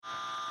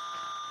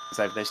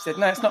over there. She said,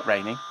 no, it's not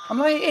raining. I'm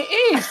like, it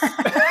is.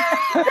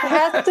 It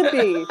has to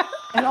be.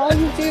 And all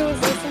you do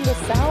is listen to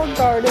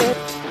Soundgarden.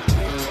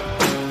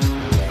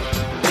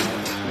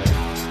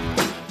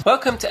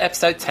 Welcome to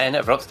episode 10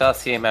 of Rockstar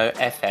CMO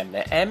FM.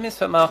 The M is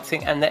for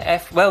marketing and the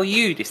F, well,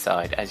 you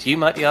decide. As you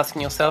might be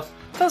asking yourself,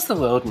 does the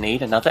world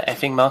need another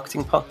effing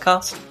marketing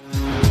podcast?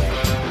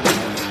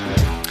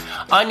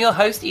 I'm your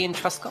host, Ian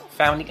Truscott,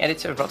 founding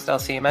editor of Rockstar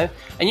CMO,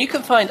 and you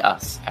can find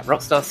us at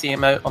Rockstar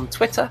CMO on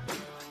Twitter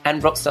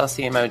and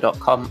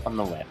rockstarcmo.com on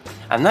the web.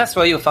 And that's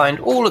where you'll find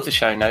all of the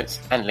show notes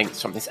and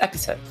links from this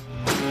episode.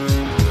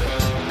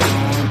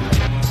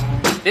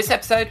 This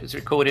episode was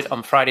recorded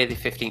on Friday the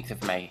 15th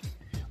of May.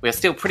 We are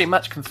still pretty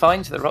much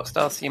confined to the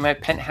Rockstar CMO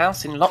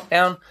penthouse in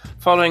lockdown,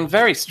 following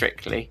very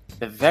strictly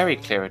the very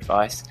clear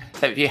advice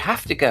that if you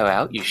have to go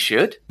out, you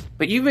should,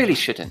 but you really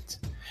shouldn't.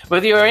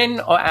 Whether you're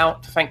in or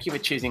out, thank you for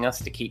choosing us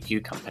to keep you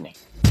company.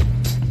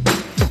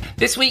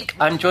 This week,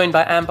 I'm joined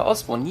by Amber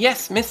Osborne,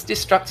 yes, Miss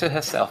Destructo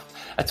herself,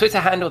 a Twitter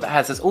handle that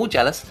has us all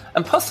jealous,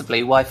 and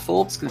possibly why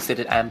Forbes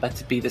considered Amber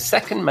to be the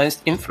second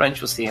most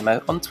influential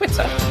CMO on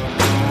Twitter.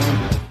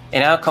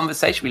 In our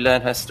conversation, we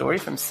learn her story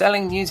from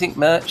selling music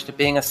merch to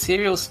being a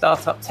serial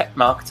startup tech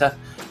marketer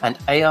and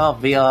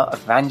AR/VR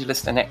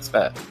evangelist and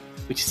expert,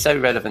 which is so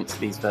relevant to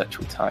these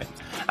virtual times.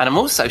 And I'm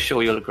also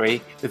sure you'll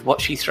agree with what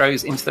she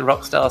throws into the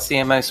Rockstar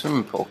CMO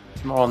swimming pool.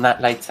 More on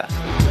that later.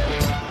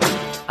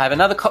 I have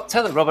another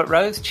cocktail at Robert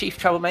Rose, Chief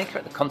Troublemaker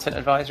at the Content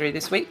Advisory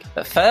this week.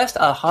 But first,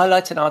 I'll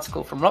highlight an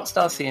article from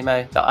Rockstar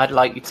CMO that I'd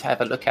like you to have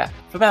a look at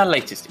from our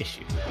latest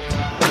issue.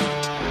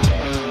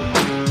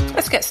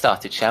 Let's get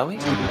started, shall we?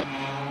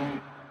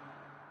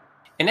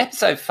 In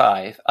episode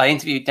 5, I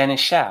interviewed Dennis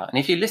Shao, and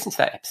if you listen to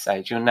that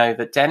episode, you'll know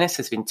that Dennis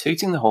has been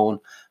tooting the horn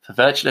for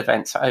virtual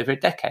events for over a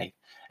decade,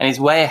 and is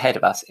way ahead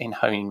of us in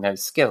honing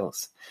those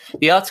skills.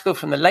 The article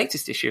from the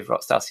latest issue of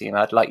Rockstar CMO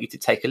I'd like you to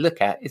take a look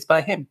at is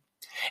by him.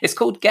 It's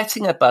called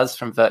Getting a Buzz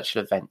from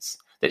Virtual Events,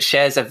 that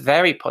shares a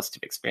very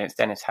positive experience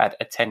Dennis had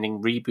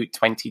attending Reboot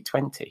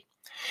 2020.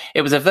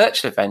 It was a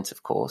virtual event,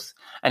 of course,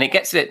 and it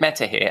gets a bit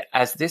meta here,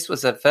 as this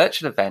was a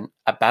virtual event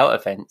about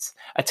events,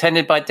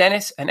 attended by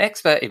Dennis, an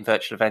expert in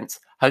virtual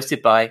events,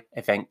 hosted by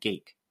Event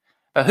Geek.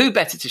 But who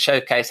better to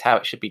showcase how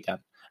it should be done?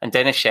 And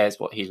Dennis shares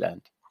what he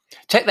learned.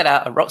 Check that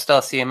out at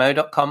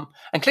rockstarcmo.com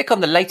and click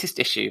on the latest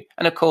issue,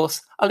 and of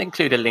course, I'll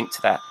include a link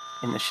to that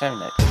in the show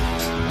notes.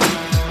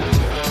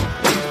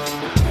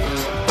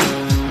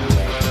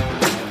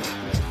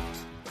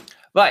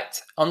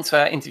 Right, on to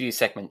our interview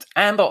segment.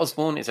 Amber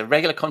Osborne is a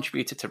regular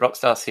contributor to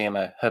Rockstar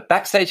CMO. Her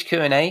backstage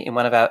Q&A in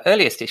one of our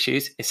earliest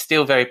issues is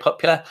still very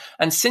popular,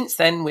 and since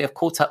then we have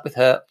caught up with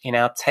her in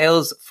our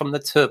Tales from the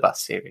Tour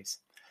Bus series.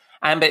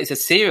 Amber is a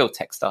serial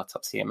tech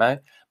startup CMO,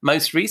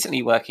 most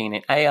recently working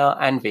in AR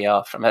and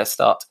VR from her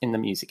start in the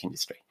music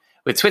industry.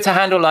 With Twitter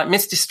handle like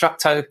Miss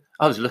Destructo,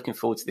 I was looking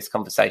forward to this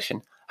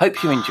conversation.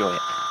 Hope you enjoy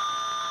it.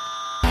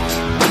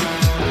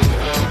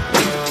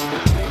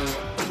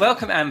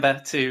 Welcome,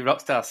 Amber, to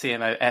Rockstar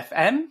CMO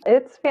FM.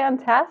 It's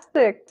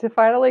fantastic to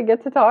finally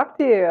get to talk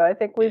to you. I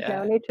think we've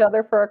known each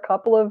other for a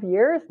couple of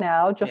years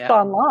now, just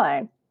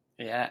online.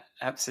 Yeah,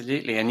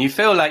 absolutely. And you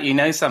feel like you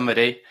know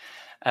somebody,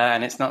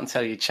 and it's not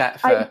until you chat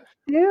for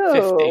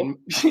 15.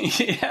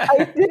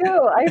 I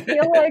do.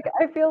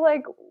 I feel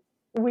like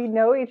we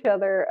know each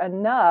other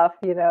enough,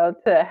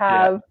 to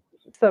have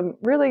some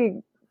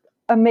really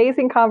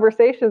amazing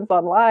conversations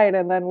online.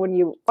 And then when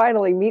you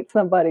finally meet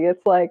somebody,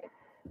 it's like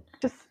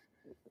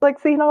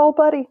seeing an old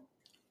buddy.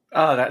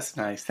 Oh, that's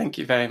nice. Thank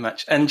you very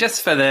much. And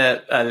just for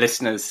the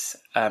listeners'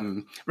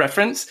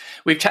 reference,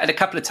 we've chatted a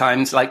couple of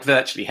times, like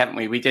virtually, haven't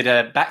we? We did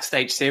a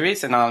backstage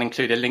series, and I'll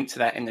include a link to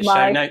that in the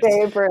show notes. My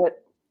favorite.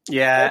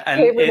 Yeah, and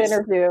favorite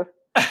interview.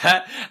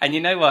 And you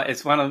know what?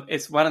 It's one of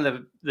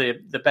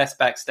the best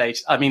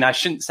backstage. I mean, I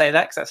shouldn't say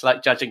that because that's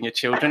like judging your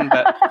children.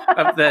 But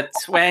of the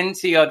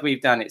 20 odd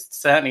we've done, it's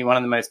certainly one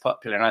of the most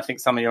popular. And I think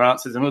some of your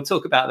answers, and we'll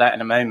talk about that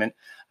in a moment,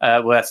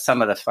 were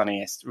some of the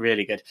funniest.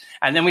 Really good.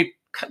 And then we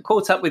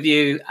caught up with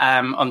you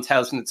on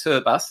Tales from the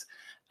Tour Bus.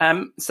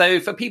 So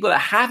for people that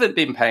haven't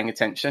been paying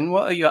attention,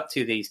 what are you up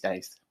to these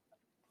days?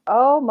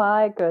 Oh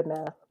my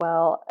goodness.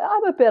 Well,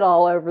 I'm a bit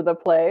all over the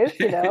place,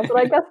 but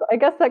I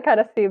guess that kind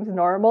of seems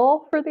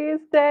normal for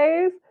these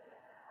days.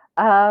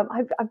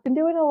 I've been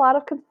doing a lot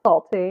of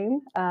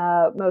consulting,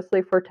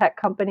 mostly for tech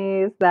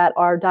companies that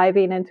are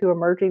diving into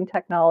emerging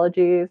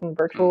technologies and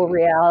virtual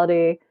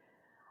reality.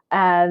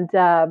 And,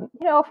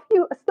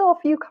 still a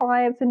few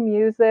clients in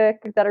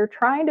music that are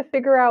trying to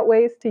figure out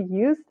ways to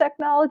use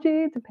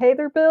technology to pay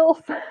their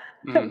bills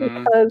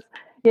because,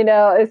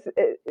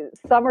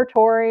 summer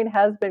touring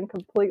has been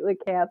completely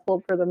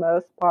canceled for the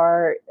most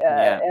part.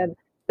 And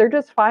they're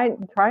just trying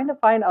to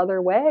find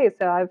other ways.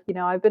 So I've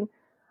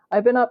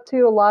been up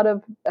to a lot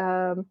of,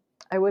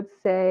 I would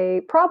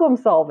say, problem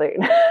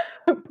solving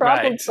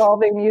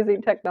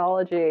using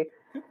technology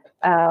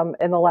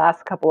in the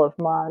last couple of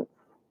months.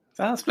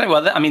 That's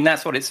well, I mean,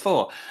 that's what it's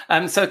for.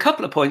 So a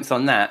couple of points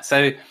on that.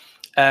 So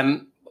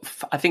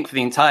I think for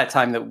the entire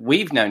time that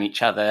we've known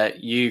each other,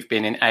 you've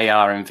been in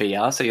AR and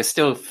VR, so you're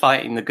still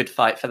fighting the good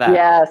fight for that.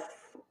 Yes.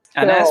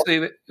 And as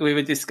we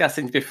were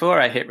discussing before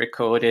I hit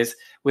record, is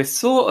we're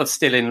sort of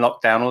still in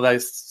lockdown, although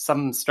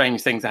some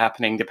strange things are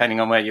happening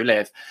depending on where you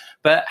live.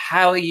 But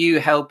how are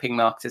you helping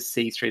marketers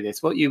see through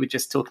this? What you were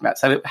just talking about.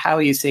 So how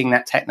are you seeing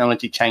that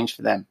technology change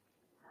for them?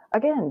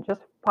 Again,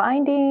 just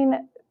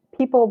finding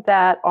people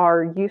that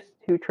are used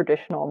to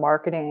traditional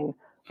marketing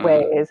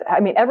ways.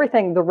 I mean,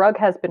 the rug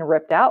has been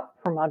ripped out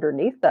from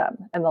underneath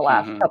them in the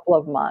last couple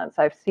of months.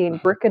 I've seen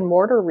brick and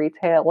mortar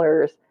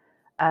retailers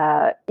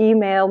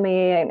email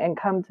me and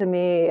come to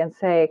me and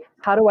say,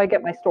 how do I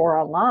get my store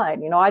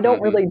online? I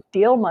don't really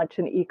deal much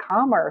in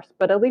e-commerce,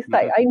 but at least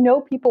I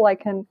know people I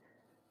can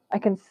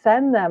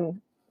send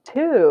them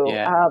to.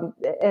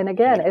 And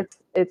again,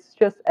 it's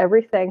just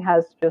everything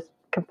has just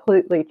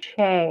completely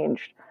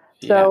changed.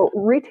 So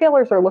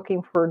retailers are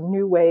looking for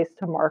new ways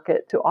to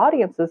market to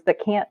audiences that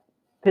can't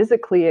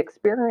physically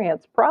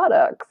experience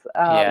products.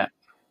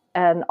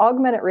 And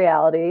augmented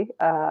reality,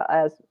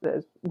 as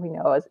we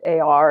know as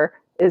AR,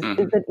 is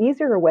an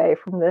easier way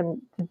for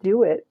them to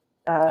do it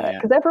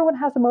because everyone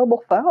has a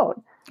mobile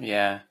phone.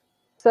 Yeah.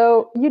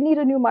 So you need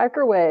a new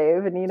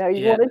microwave, and you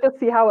want to just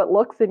see how it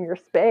looks in your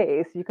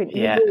space. You can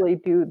easily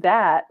do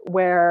that.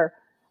 Where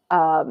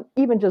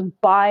even just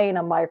buying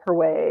a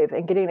microwave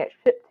and getting it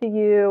shipped to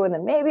you, and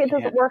then maybe it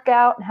doesn't work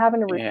out and having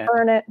to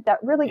return it, that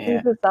really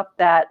eases up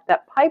that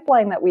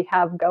pipeline that we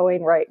have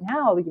going right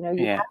now. You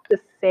have to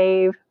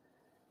save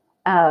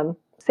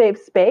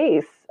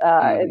space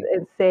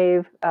and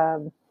save.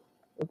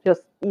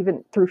 Just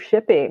even through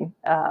shipping,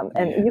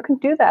 and you can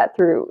do that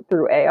through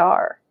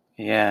AR.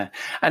 Yeah,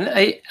 and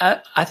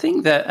I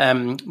think that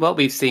what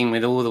we've seen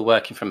with all the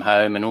working from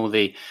home and all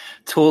the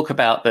talk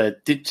about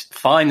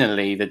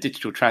finally the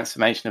digital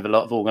transformation of a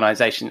lot of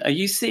organizations, are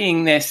you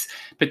seeing this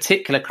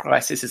particular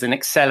crisis as an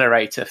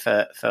accelerator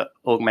for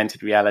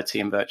augmented reality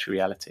and virtual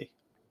reality?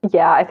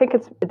 Yeah, I think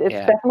it's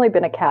definitely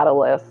been a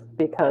catalyst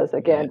because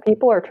again,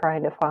 people are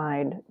trying to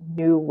find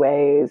new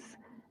ways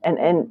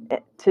and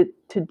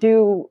to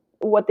do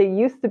what they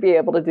used to be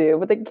able to do,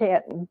 but they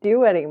can't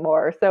do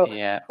anymore. So,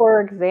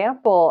 for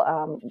example,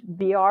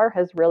 VR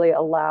has really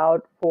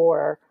allowed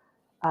for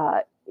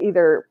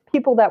either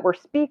people that were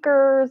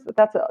speakers.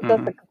 That's a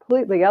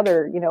completely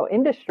other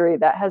industry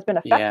that has been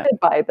affected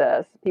by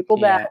this. People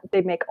that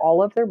they make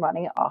all of their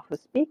money off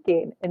of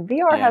speaking, and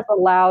VR has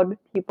allowed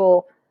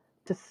people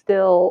to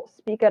still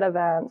speak at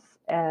events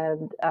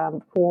and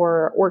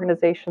for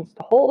organizations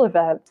to hold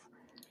events.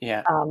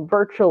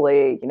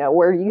 Virtually,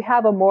 where you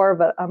have a more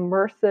of an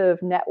immersive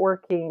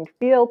networking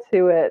feel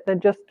to it than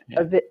just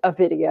a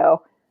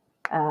video.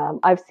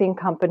 I've seen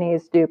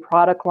companies do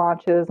product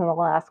launches in the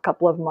last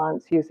couple of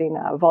months using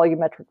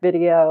volumetric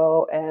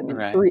video and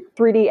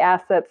 3D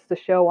assets to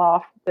show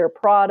off their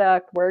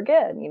product, where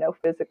again,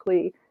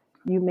 physically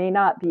you may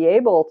not be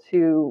able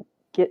to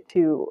get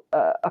to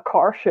a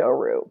car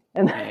showroom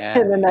in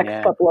the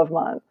next couple of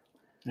months.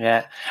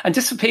 Yeah. And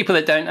just for people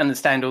that don't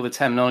understand all the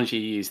terminology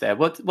you use there,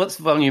 what's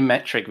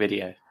volumetric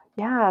video?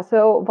 Yeah.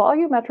 So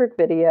volumetric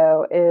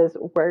video is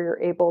where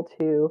you're able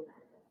to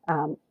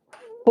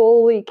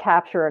fully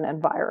capture an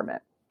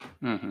environment.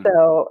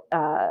 So,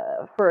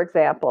 for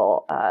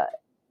example,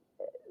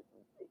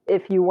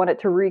 if you wanted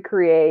to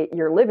recreate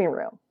your living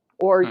room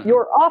or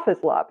your office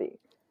lobby,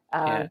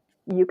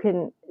 you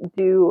can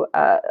do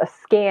a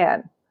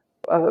scan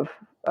of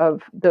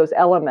those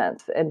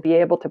elements and be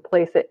able to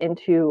place it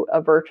into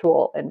a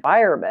virtual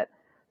environment.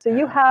 So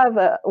you have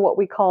what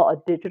we call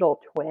a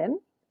digital twin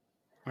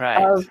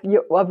of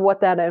what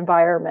that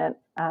environment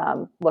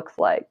looks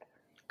like.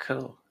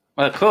 Cool.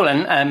 Well, cool.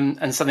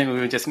 And something we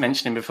were just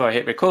mentioning before I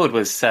hit record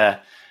was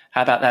how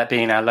about that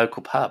being our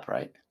local pub,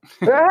 right?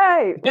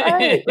 Right.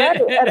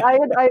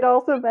 And I'd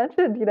also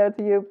mentioned, to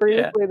you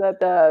previously that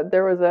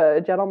there was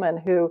a gentleman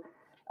who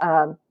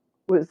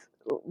was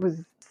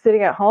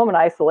sitting at home in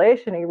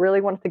isolation. He really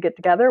wanted to get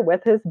together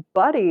with his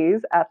buddies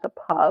at the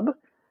pub,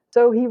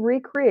 so he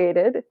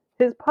recreated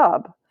his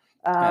pub.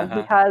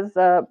 He has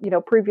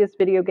previous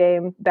video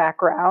game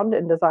background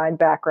and design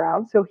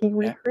background, so he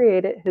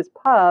recreated his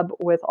pub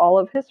with all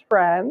of his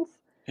friends.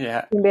 He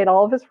made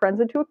all of his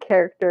friends into a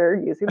character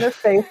using their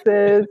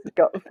faces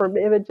from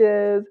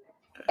images,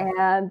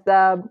 and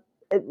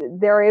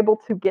they're able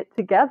to get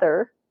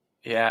together.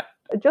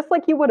 Just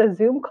like you would a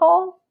Zoom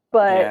call,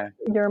 but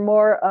you're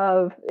more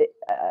of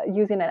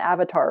using an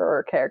avatar or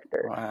a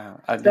character. Wow.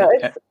 So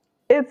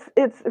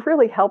it's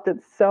really helped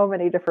in so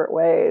many different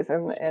ways,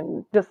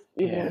 and just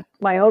even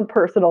my own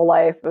personal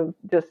life of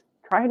just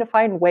trying to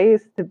find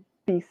ways to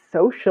be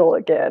social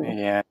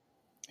again.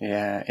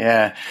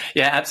 Yeah,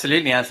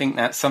 absolutely. I think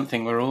that's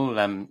something we're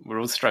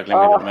all struggling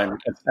with at the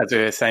moment, as we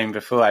were saying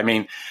before. I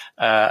mean,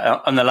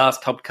 on the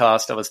last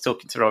podcast, I was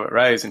talking to Robert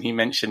Rose, and he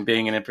mentioned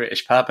being in a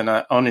British pub, and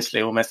I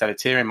honestly almost had a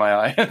tear in my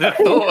eye at the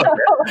thought.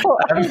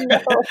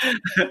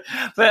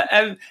 But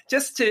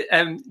just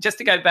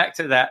to go back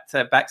to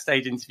that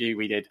backstage interview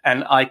we did,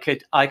 and I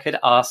could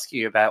ask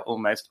you about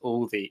almost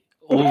all the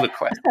all the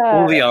questions,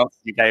 all the answers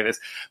you gave us.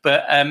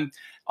 But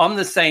on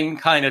the same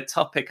kind of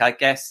topic, I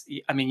guess,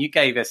 I mean, you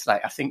gave us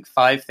like, I think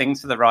 5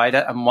 things for the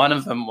rider, and one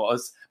of them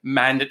was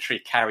mandatory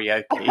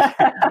karaoke.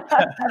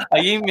 Are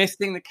you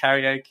missing the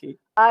karaoke?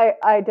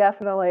 I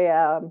definitely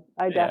am.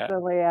 I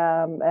definitely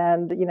am.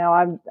 And, you know,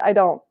 I'm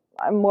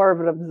more of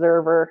an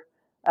observer.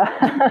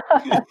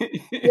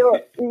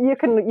 You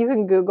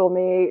can Google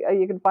me.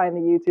 You can find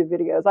the YouTube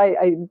videos.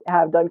 I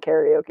have done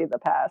karaoke in the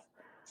past,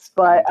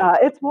 but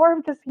it's more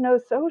of just, you know,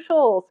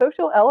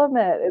 social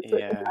element. It's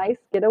a nice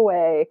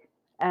getaway.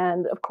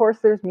 And of course,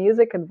 there's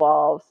music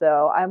involved,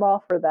 so I'm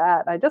all for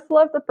that. I just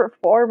love the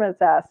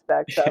performance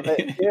aspect of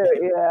it too.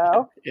 You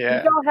know,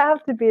 you don't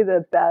have to be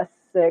the best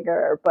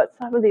singer, but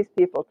some of these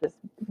people just,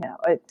 you know,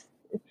 it's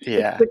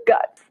the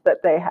guts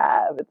that they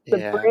have. It's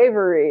the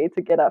bravery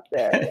to get up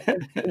there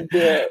and do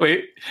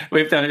it.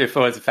 We've done it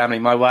before as a family.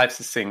 My wife's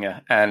a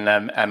singer, and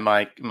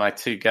my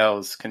 2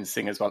 girls can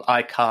sing as well.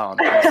 I can't,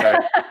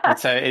 and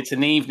so it's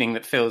an evening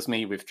that fills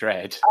me with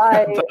dread.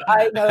 I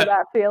know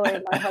that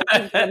feeling. My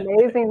husband's an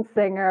amazing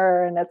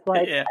singer, and it's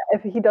like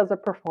if he does a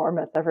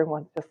performance,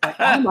 everyone's just like,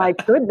 "Oh my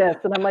goodness!"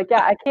 And I'm like,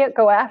 "Yeah, I can't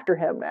go after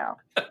him now.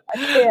 I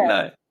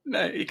can't."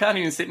 No, you can't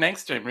even sit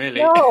next to him, really.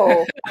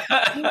 No,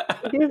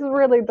 he's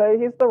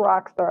the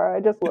rock star. I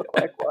just look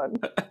like one.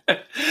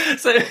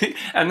 So,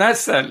 and that's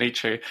certainly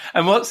true.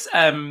 And what's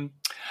you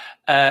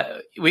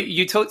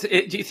talked?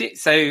 Do you think?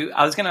 So,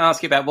 I was going to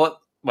ask you about what.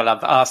 Well,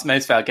 I've asked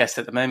most of our guests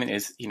at the moment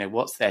is, you know,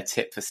 what's their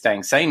tip for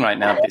staying sane right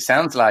now? But it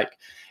sounds like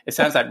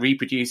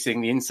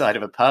reproducing the inside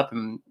of a pub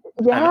and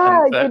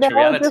virtual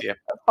reality. Just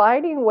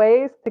finding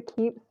ways to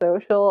keep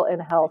social and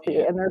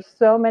healthy. And there's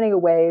so many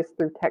ways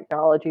through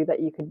technology that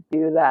you can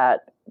do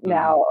that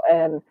now.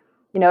 And,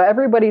 you know,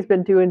 everybody's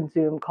been doing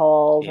Zoom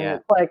calls. And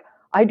it's like,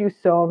 I do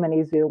so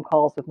many Zoom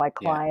calls with my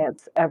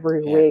clients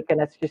every week. And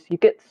it's just, you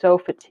get so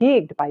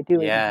fatigued by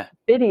doing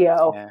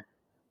video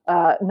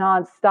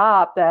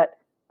nonstop that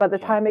by the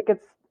time it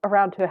gets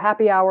around to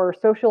happy hour or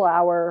social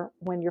hour,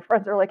 when your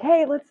friends are like,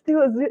 "Hey, let's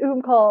do a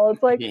Zoom call,"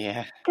 it's like,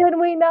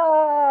 can we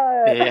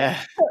not? Can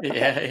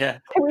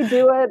we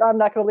do it? I'm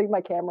not going to leave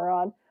my camera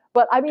on.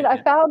 But I mean, I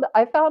found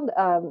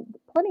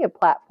plenty of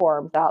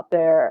platforms out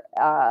there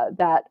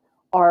that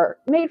are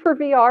made for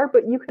VR,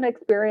 but you can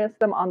experience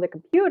them on the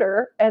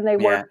computer, and they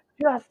work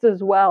just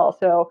as well.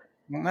 So,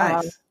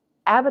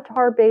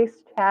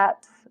 avatar-based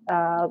chats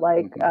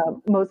like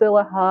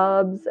Mozilla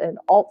Hubs and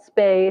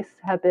AltSpace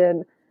have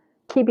been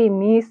keeping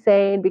me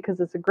sane because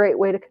it's a great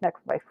way to connect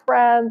with my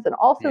friends and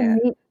also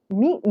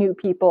meet new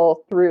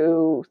people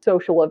through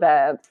social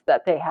events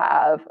that they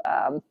have.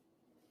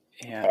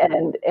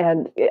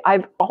 And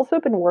I've also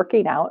been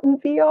working out in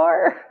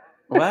VR.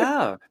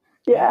 Wow.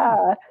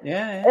 Yeah.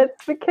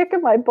 It's the kick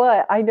in my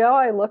butt. I know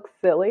I look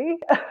silly.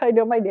 I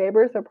know my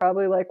neighbors are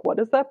probably like, "What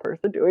is that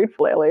person doing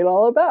flailing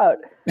all about?"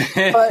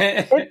 But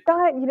it's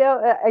got, you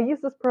know, I use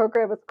this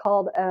program. It's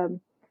called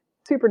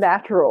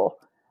Supernatural.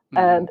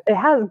 And it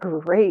has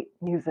great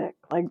music.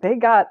 Like they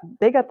got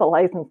the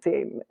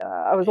licensing.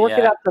 I was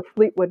working out the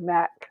Fleetwood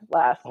Mac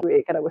last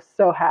week, and I was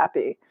so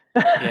happy.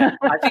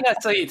 I think I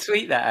saw you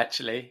tweet that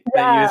actually.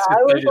 I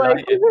was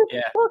like,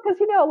 well,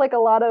 because you know, like a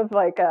lot of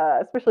like,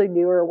 especially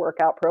newer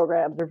workout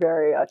programs are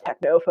very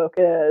techno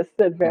focused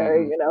and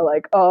very, you know,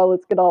 like, oh,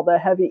 let's get all the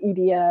heavy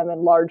EDM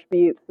and large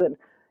beats, and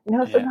you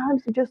know,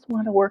 sometimes you just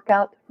want to work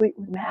out the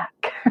Fleetwood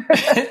Mac.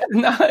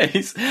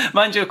 Nice.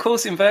 Mind you, of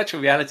course, in virtual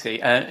reality,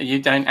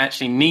 you don't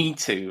actually need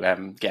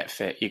to get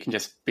fit. You can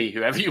just be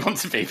whoever you want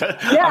to be.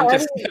 But I'm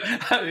just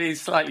being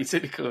slightly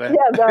cynical there.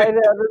 Yeah, I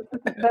know.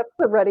 That's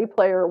the Ready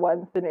Player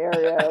One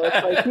scenario.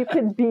 It's like you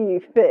can be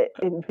fit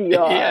in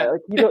VR.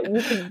 Like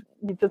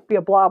you just be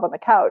a blob on the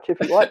couch if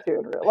you want to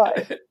in real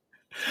life.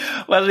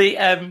 Well,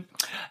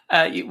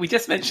 we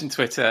just mentioned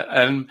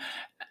Twitter.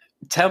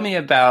 Tell me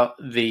about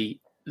the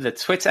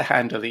Twitter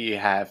handle that you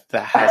have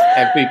that has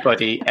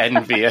everybody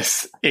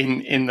envious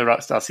in the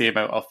Rockstar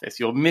CMO office.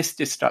 Your Miss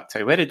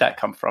Destructo. Where did that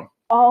come from?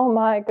 Oh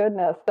my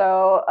goodness!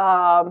 So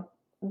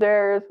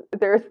there's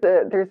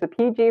the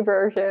PG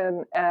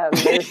version and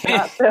there's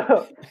not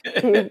so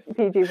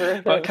PG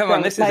version. Well, come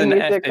on, this is an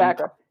effing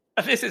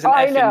podcast.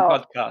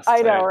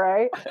 I know,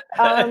 right?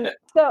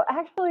 So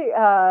actually,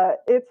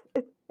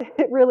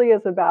 it really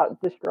is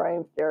about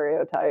destroying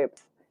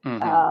stereotypes.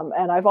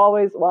 And I've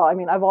always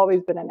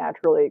been a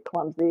naturally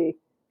clumsy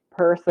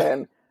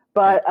person,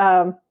 but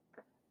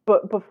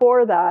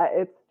before that,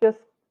 it's just,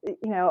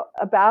 you know,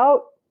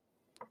 about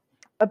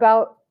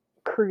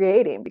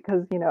creating,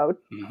 because, you know,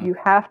 you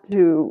have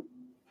to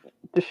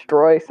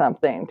destroy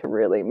something to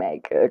really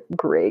make a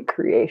great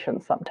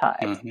creation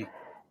sometimes.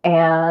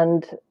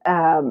 And,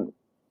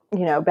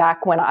 you know,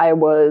 back when I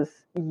was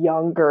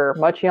younger,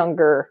 much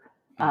younger,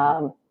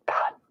 God,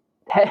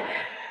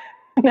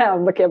 now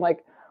I'm looking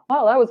like,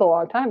 wow, that was a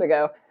long time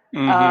ago.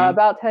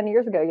 About 10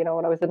 years ago, you know,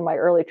 when I was in my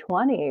early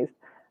 20s,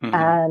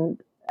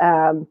 and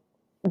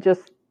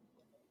just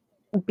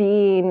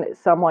being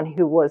someone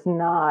who was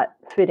not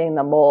fitting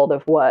the mold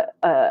of what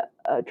a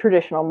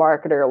traditional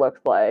marketer looks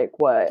like,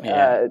 what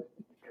a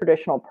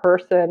traditional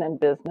person in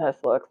business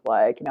looks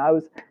like. I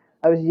was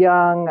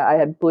young. I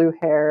had blue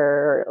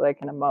hair,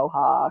 like in a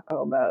mohawk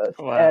almost,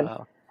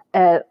 Wow.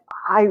 and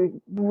I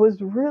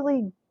was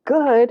really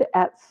good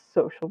at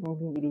social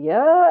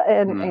media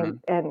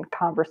and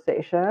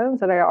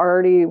conversations, and I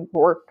already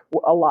worked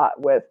a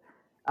lot with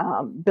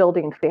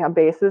building fan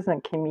bases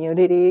and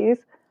communities,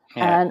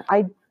 Yeah. and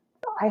I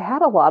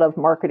had a lot of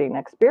marketing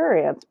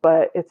experience,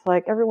 but it's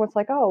like everyone's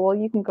like, oh, well,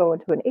 you can go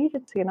into an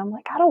agency. And I'm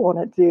like, I don't want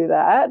to do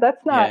that.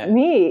 That's not Yeah.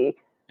 me.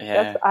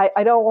 Yeah.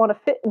 I don't want to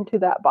fit into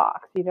that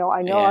box. I know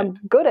Yeah. I'm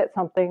good at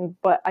something,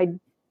 but I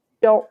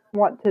don't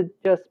want to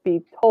just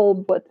be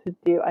told what to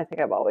do. I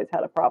think I've always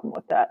had a problem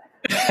with that.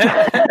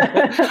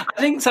 I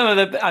think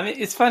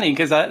it's funny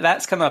because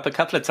that's come up a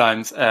couple of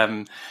times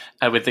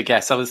with the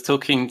guests. I was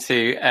talking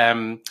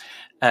to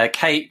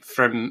Kate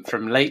from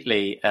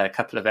Lately a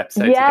couple of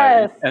episodes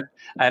Yes. ago,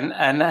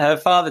 and her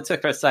father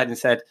took her aside and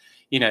said,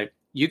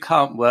 you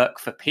can't work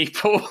for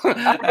people.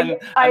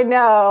 I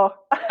know.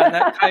 And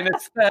that kind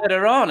of spurred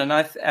her on,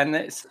 and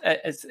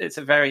it's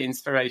a very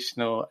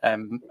inspirational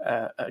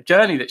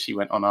journey that she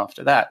went on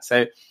after that.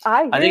 So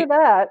I hear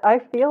that. I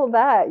feel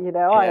that.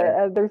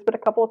 Yeah. There's been a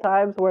couple of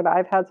times when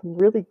I've had some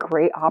really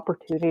great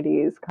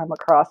opportunities come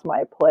across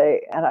my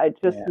plate, and I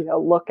just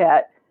look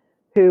at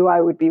who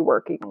I would be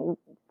working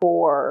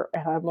for,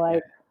 and I'm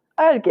like,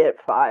 I'd get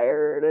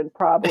fired in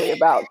probably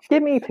about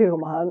give me 2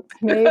 months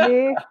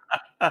maybe,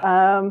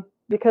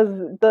 because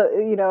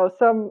they're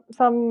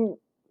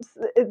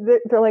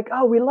like,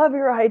 oh, we love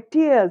your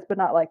ideas, but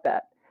not like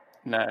that.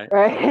 No.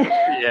 Right?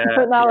 Yeah.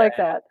 But not like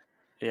that.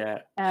 Yeah.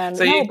 And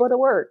but it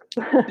works.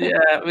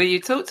 Yeah. Well,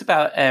 you talked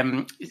about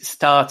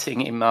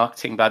starting in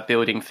marketing by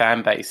building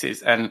fan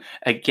bases. And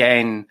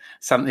again,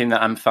 something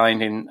that I'm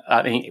finding,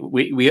 I mean,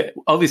 we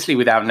obviously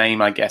with our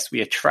name, I guess,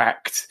 we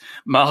attract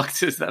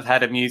marketers that have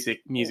had a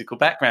musical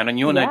background, and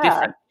you're no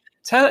different.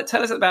 Tell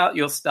us about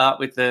your start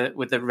with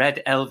the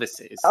Red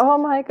Elvises. Oh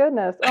my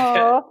goodness.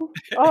 Oh,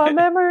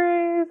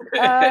 memories.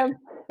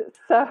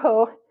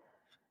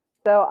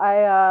 So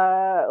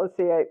I let's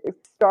see, I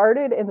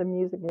started in the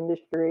music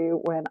industry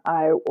when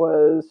I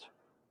was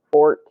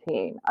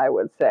 14, I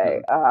would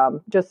say.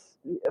 Just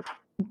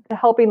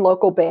helping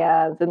local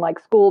bands and like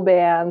school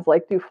bands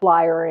like do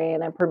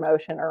flyering and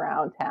promotion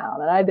around town.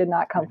 And I did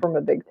not come from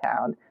a big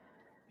town.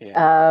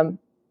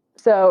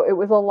 So it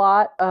was a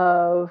lot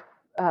of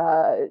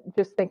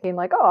just thinking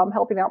like, oh, I'm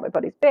helping out my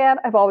buddy's band.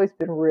 I've always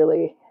been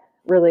really,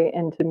 really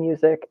into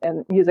music,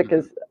 and music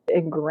is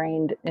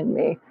ingrained in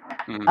me.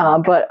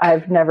 But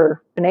I've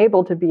never been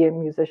able to be a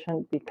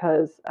musician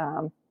because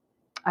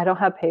I don't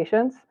have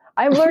patience.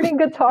 I'm learning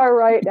guitar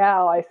right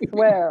now. I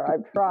swear,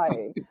 I'm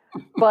trying.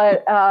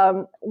 But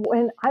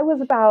when I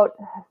was about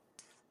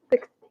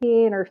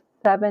 16 or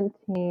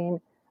 17,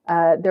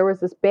 there was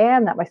this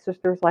band that my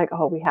sister was like,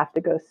 oh, we have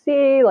to go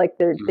see. Like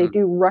they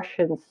do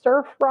Russian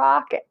surf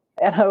rock.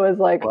 And I was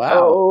like,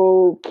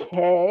 wow.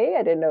 Okay.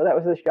 I didn't know that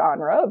was a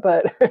genre,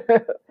 but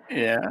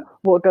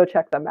we'll go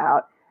check them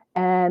out.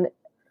 And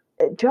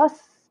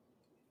just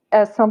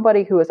as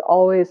somebody who has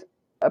always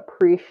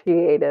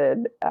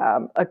appreciated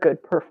a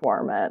good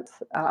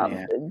performance,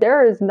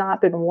 there has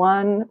not been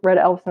one Red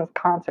Elvisons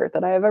concert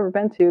that I have ever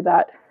been to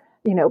that,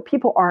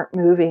 people aren't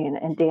moving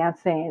and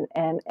dancing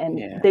and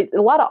a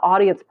lot of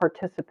audience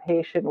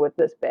participation with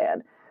this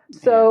band.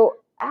 So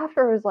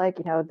after I was like,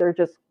 they're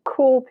just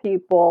cool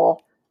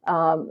people,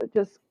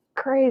 just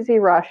crazy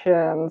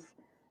Russians.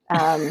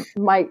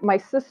 My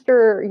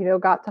sister,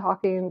 got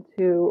talking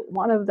to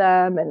one of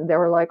them, and they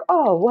were like,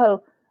 oh,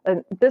 well,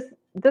 and this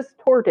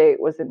tour date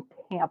was in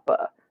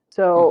Tampa.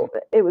 So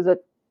it was a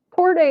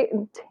tour date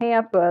in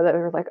Tampa that we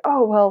were like,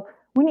 oh, well,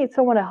 we need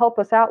someone to help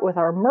us out with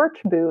our merch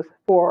booth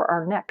for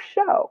our next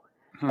show.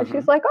 And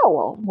she's like, oh,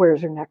 well,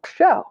 where's your next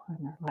show? And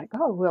they're like,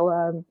 oh,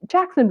 well,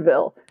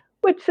 Jacksonville,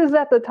 which is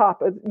at the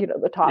top of,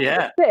 the top of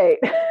the state.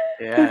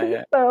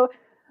 So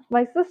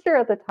my sister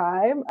at the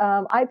time,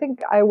 I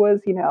think I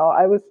was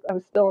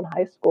still in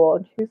high school,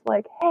 and she's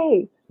like,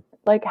 hey,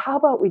 like, how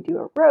about we do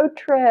a road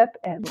trip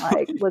and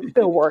like, let's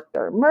go work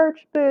their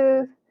merch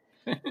booth.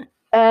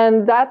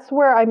 And that's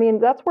where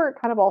it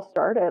kind of all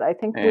started. I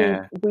think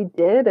we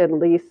did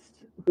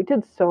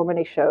so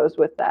many shows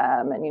with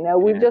them,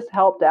 and we just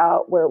helped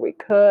out where we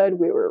could.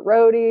 We were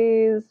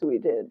roadies. We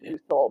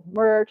sold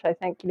merch. I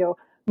think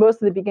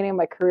most of the beginning of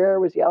my career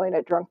was yelling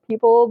at drunk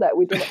people that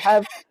we didn't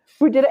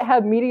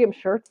have medium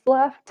shirts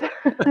left.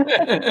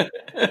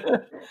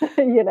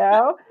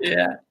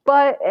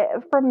 But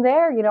from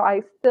there,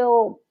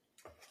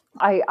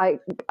 I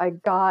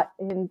got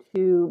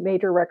into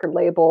major record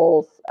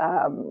labels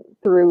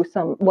through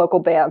some local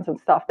bands and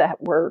stuff that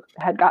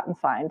had gotten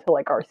signed to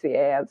like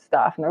RCA and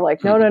stuff. And they're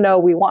like, no,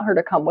 we want her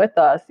to come with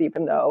us,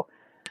 even though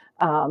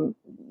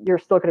you're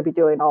still going to be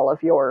doing all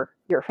of your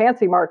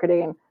fancy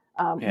marketing.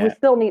 We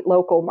still need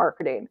local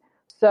marketing.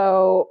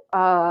 So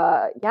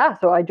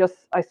so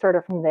I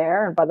started from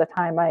there. And by the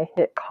time I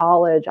hit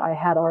college, I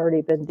had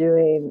already been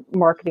doing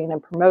marketing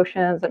and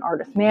promotions and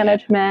artist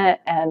management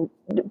and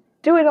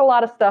doing a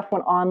lot of stuff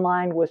when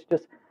online was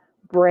just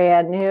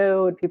brand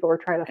new, and people were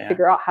trying to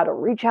figure out how to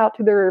reach out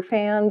to their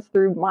fans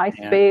through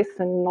MySpace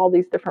and all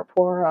these different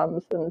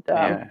forums. And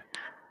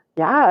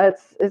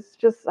it's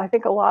just, I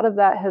think a lot of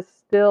that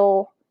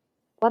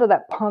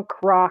punk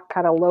rock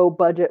kind of low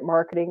budget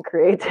marketing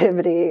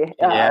creativity.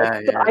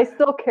 I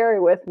still carry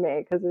with me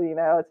because,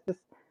 it's just,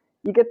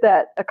 you get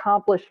that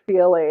accomplished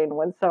feeling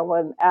when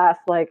someone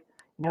asks, like,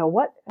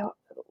 what,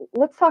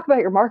 let's talk about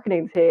your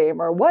marketing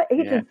team, or what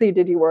agency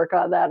did you work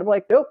on that? I'm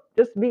like, nope,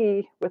 just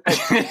me with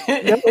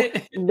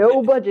like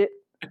no budget.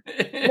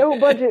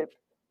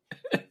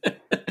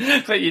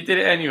 But you did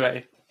it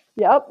anyway.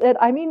 Yep. And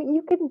I mean,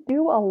 you can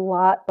do a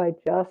lot by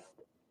just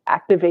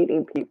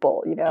activating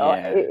people,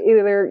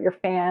 either your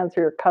fans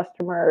or your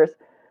customers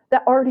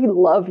that already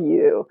love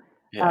you,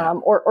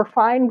 or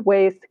find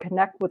ways to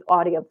connect with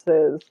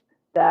audiences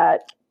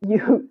that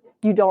you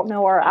don't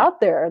know are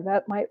out there and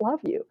that might love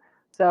you.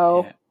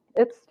 So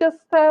it's just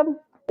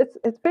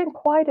it's been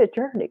quite a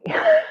journey.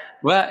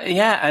 Well,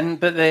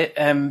 but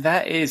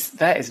that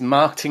is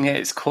marketing at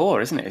its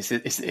core, isn't it?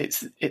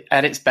 It's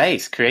at its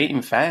base,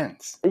 creating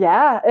fans.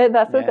 Yeah, and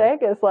that's the thing,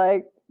 is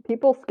like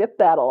people skip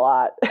that a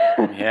lot.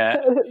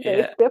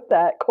 They skip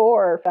that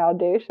core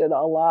foundation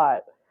a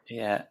lot.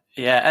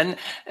 And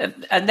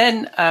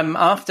then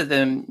after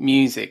the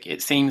music,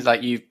 it seems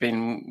like you've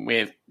been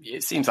with.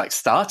 It seems like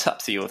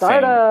startups are your thing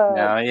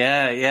now.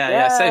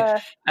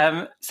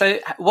 So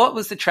what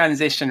was the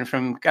transition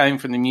from going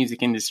from the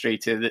music industry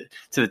to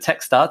the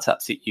tech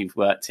startups that you've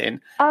worked in?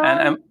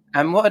 And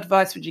what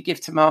advice would you give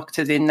to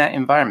marketers in that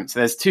environment? So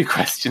there's two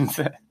questions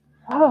there.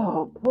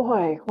 Oh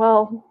boy.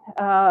 Well,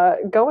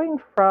 going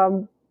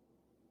from,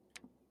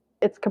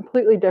 it's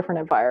completely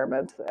different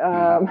environments.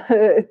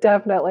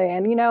 Definitely.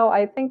 And,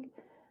 I think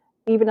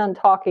even on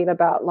talking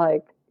about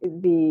like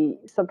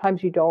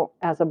sometimes you don't,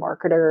 as a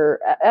marketer,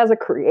 as a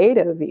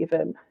creative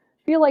even,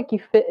 feel like you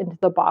fit into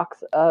the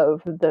box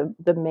of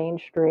the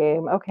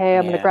mainstream. Okay,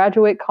 I'm going to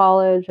graduate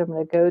college. I'm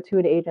going to go to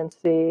an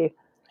agency.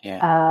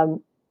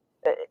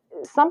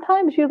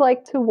 Sometimes you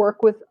like to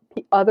work with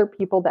other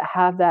people that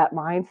have that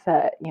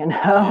mindset,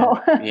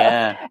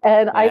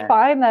 And I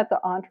find that the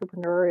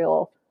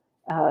entrepreneurial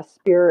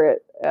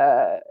spirit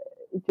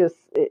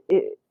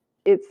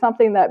it's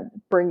something that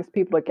brings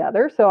people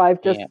together. So I've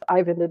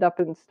ended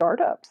up in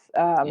startups.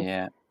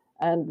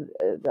 And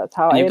that's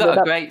how I ended up. You've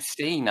got a great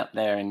scene up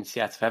there in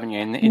Seattle, haven't you?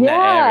 In that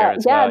area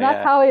as well. And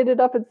that's how I ended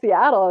up in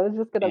Seattle. I was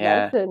just going to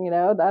mention,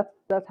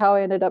 that's how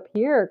I ended up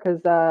here,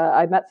 because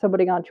I met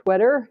somebody on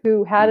Twitter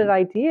who had an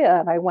idea,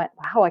 and I went,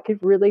 wow, I could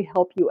really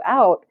help you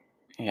out.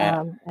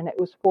 And it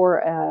was for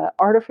an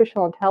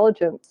artificial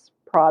intelligence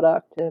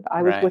product, and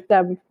I was with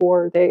them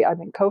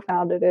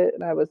co-founded it,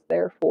 and I was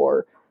there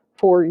for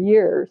 4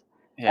 years.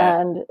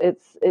 And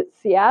it's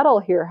Seattle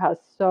here has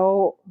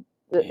so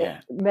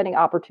many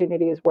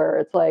opportunities where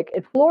it's like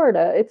in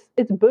Florida,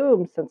 it's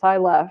boomed since I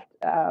left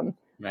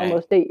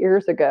almost 8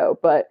 years ago.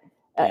 But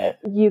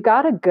you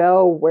got to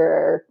go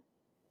where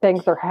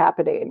things are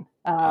happening.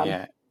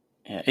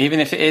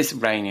 Even if it is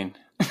raining.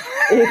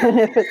 Even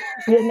if it's,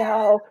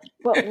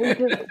 but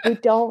we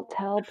don't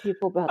tell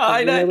people about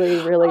the really,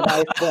 really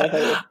nice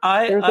weather.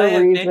 There's a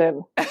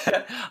reason.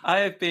 I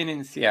have been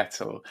in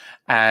Seattle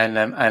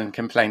and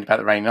complained about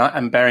the rain.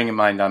 And bearing in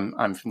mind,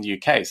 I'm from the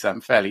UK, so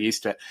I'm fairly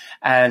used to it.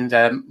 And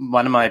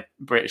one of my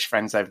British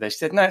friends over there, she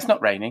said, "No, it's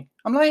not raining."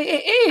 I'm like,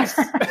 "It is."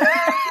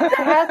 It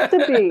has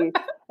to be.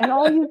 And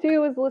all you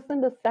do is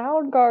listen to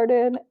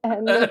Soundgarden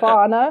and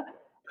Nirvana,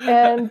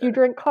 and you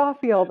drink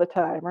coffee all the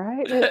time,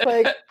 right? And it's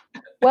like,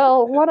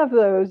 well, one of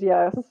those,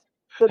 yes,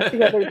 but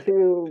the other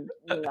two,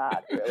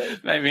 not really.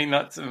 Maybe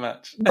not so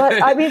much.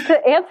 But I mean,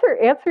 to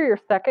answer your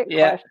second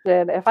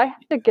question, if I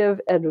have to give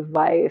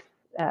advice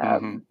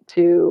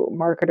to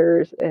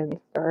marketers and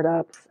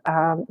startups,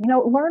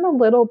 learn a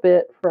little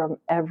bit from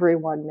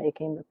everyone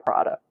making the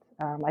product.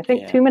 I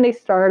think too many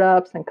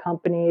startups and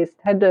companies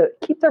tend to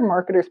keep their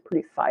marketers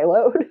pretty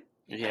siloed.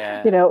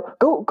 Yeah.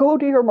 Go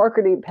do your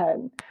marketing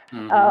pen.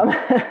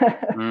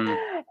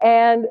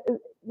 And,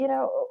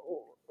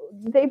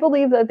 they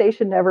believe that they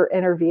should never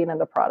intervene in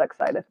the product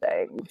side of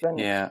things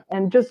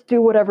and just do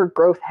whatever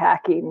growth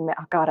hacking.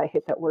 God, I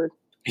hate that word.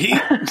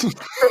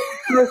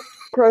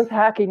 growth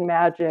hacking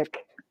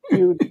magic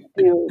you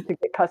do to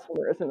get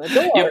customers in the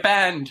door. You're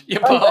banned. You're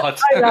barred.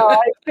 I know.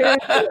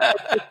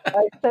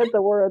 I said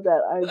the word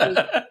that I was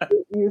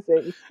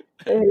using.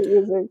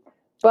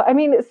 But I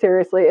mean,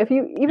 seriously, if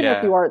you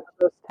aren't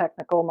the most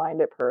technical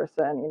minded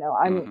person,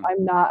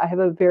 I'm not. I have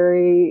a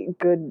very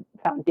good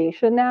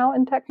foundation now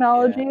in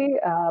technology,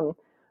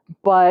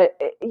 but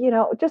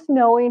just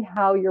knowing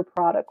how your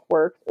product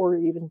works or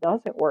even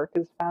doesn't work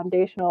is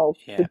foundational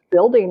to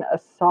building a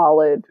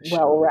solid,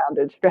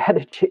 well-rounded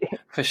strategy.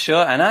 For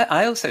sure, and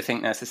I also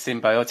think that's a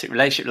symbiotic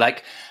relationship.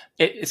 Like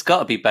it's got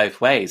to be both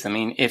ways. I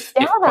mean, if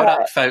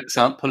product folks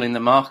aren't pulling the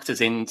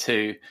marketers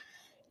into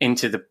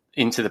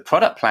the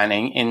product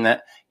planning, in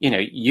that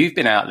you've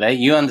been out there,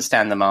 you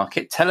understand the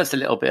market, tell us a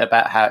little bit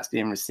about how it's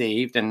being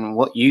received and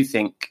what you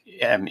think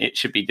it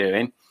should be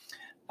doing,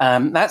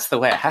 that's the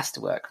way it has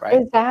to work, right?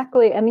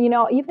 Exactly. And,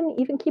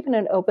 even keeping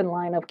an open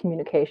line of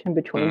communication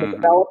between the Mm-hmm.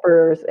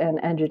 developers and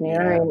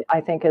engineering, I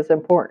think is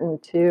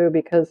important too,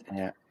 because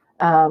Yeah.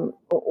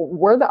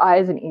 we're the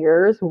eyes and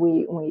ears.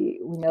 We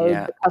know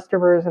Yeah. the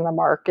customers in the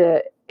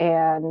market,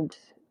 and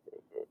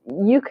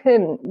you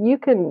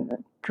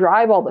can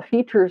drive all the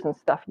features and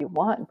stuff you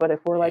want, but if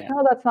we're like, Yeah.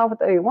 no, that's not what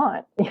they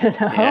want,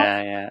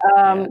 Yeah.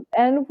 Yeah.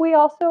 and we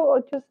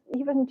also just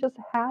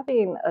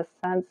having a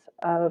sense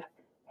of,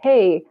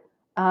 hey,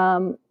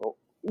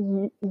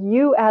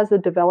 you as a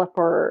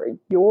developer,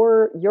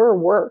 your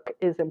work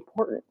is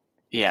important.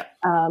 Yeah.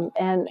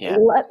 And Yeah.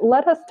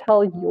 let us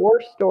tell your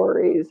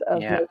stories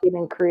of Yeah. making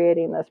and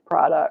creating this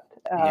product.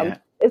 Yeah.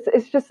 It's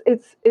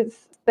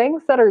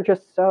things that are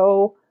just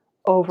so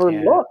Yeah.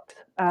 overlooked,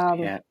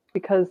 Yeah.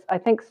 because I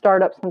think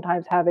startups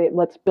sometimes have a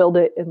let's build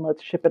it and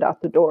let's ship it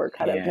out the door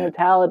kind of Yeah.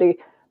 mentality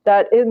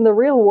that in the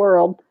real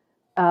world,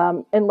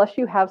 unless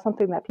you have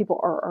something that people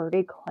are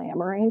already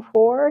clamoring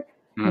for,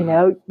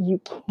 Mm-hmm. you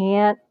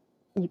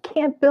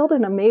can't build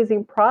an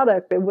amazing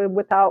product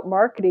without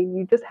marketing.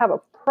 You just have a Yeah.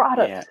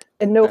 product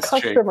and no That's true.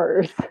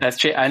 customers. That's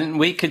true. And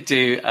we could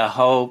do a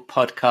whole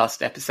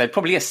podcast episode,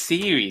 probably a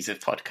series of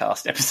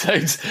podcast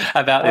episodes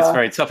about this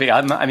very topic.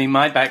 I mean,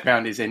 my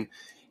background is in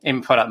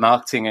product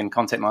marketing and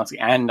content marketing,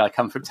 and I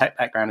come from tech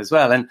background as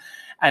well. And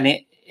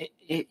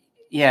it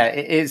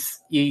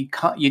is, you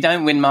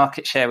don't win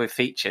market share with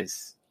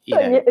features,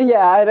 Yeah,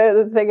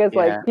 the thing is,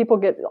 Yeah. like, people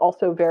get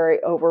also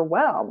very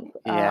overwhelmed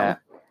Yeah.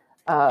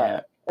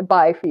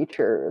 by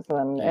features,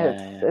 and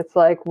it's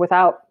like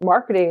without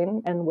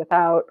marketing and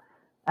without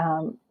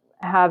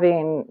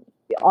having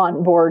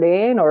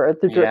onboarding or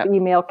the drip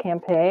email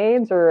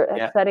campaigns or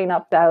setting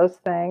up those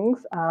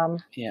things,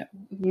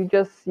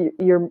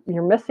 you're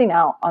missing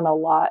out on a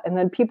lot, and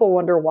then people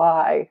wonder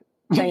why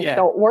things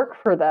don't work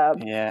for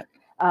them.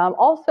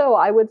 Also,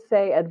 I would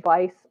say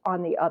advice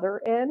on the other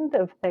end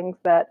of things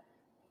that,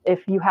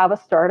 if you have a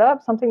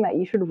startup, something that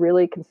you should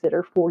really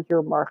consider for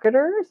your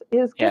marketers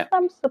is give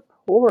them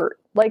support.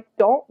 Like,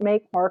 don't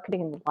make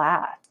marketing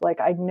last. Like,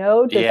 I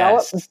know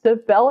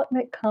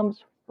development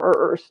comes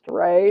first,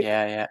 right?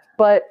 Yeah.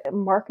 But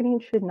marketing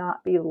should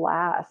not be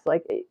last.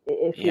 Like,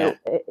 if you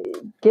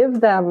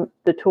give them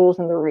the tools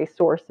and the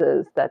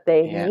resources that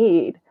they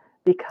need,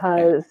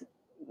 because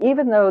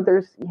even though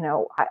there's,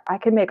 I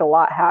can make a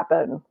lot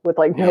happen with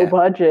like no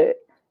budget.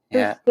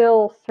 There's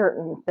still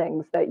certain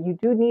things that you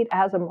do need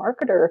as a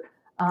marketer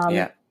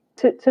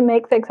to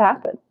make things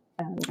happen.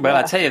 And,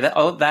 I tell you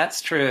that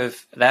that's true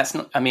of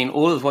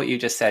all of what you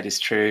just said is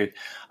true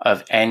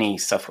of any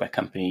software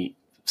company,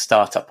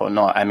 startup or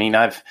not. I mean,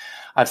 I've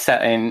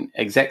sat in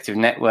executive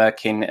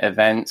networking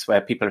events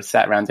where people have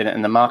sat around in it,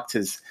 and the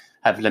marketers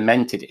have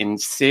lamented in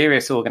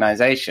serious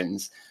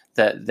organizations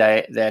that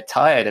they're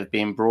tired of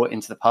being brought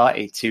into the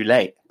party too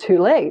late.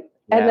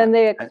 And then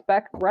they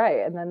expect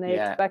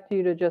expect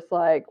you to just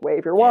like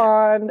wave your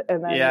wand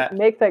and then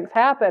make things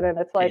happen. And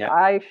it's like,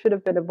 I should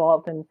have been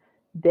involved in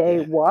day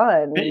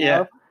one,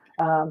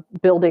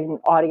 building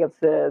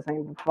audiences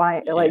and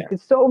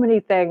so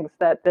many things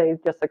that they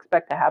just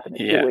expect to happen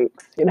in 2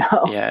 weeks,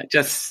 Yeah,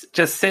 just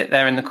sit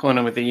there in the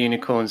corner with the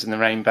unicorns and the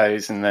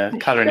rainbows and the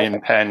coloring in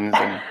pens,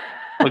 and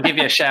we'll give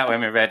you a shout when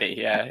we're ready.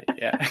 Yeah.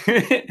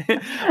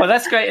 Well,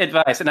 that's great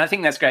advice. And I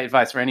think that's great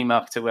advice for any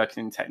marketer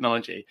working in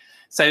technology.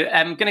 So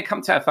I'm going to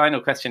come to our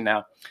final question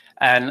now.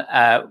 And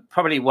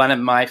probably one of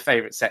my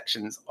favorite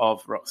sections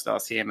of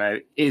Rockstar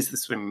CMO is the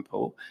swimming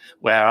pool,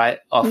 where I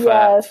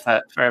offer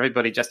for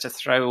everybody just to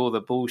throw all the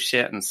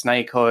bullshit and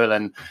snake oil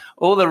and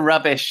all the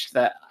rubbish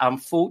that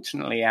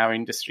unfortunately our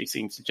industry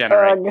seems to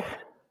generate.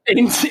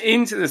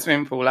 Into the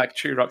swimming pool like a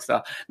true rock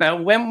star. Now,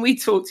 when we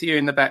talk to you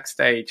in the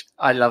backstage,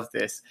 I love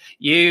this.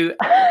 You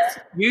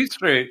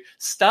threw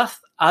stuff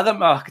other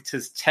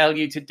marketers tell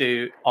you to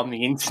do on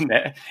the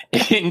internet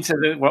into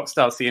the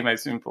Rockstar CMO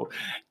swimming pool.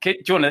 Do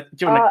you want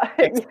to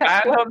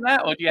expand on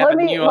that, or do you have a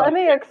new? Let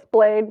me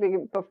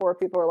explain before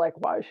people are like,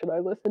 "Why should I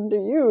listen to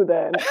you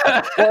then,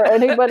 or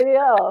anybody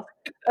else?"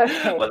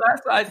 Okay. Well,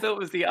 that's what I thought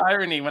was the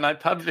irony when I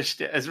published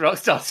it as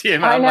Rockstar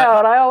CMO. I know,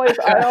 and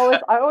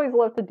I always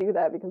love to do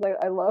that, because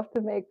I love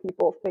to make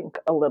people think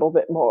a little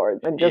bit more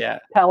than just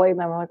telling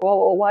them like,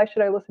 well, why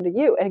should I listen to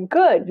you? And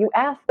good, you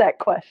asked that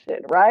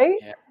question, right?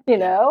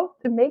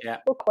 To make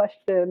people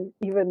question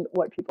even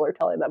what people are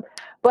telling them.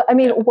 But I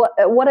mean, what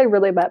I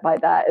really meant by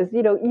that is,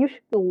 you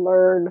should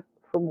learn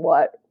from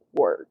what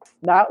works,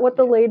 not what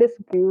the latest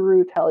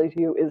guru tells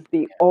you is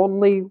the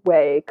only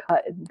way,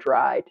 cut and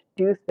dry, to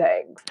do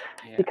things.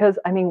 Because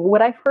I mean,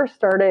 when I first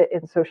started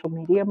in social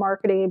media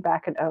marketing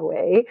back in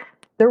 2008,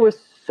 there was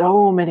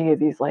so many of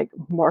these like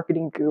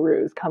marketing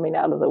gurus coming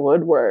out of the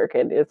woodwork,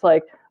 and it's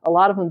like a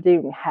lot of them didn't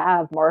even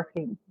have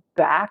marketing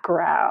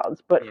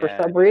backgrounds, but for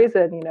some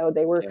reason,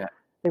 they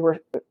were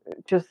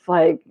just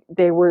like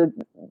they were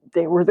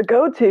the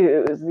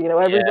go-tos.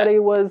 Everybody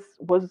was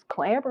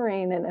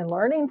clamoring and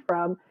learning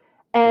from,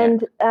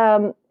 and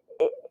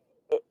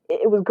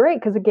it was great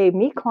because it gave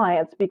me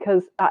clients,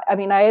 because I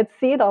mean, I had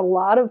seen a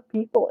lot of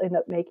people end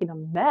up making a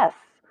mess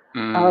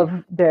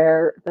of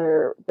their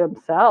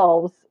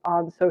themselves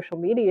on social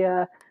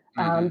media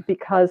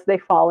because they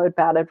followed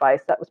bad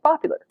advice that was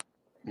popular.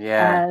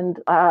 Yeah. And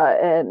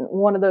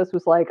one of those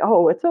was like,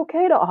 oh, it's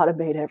okay to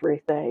automate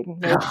everything.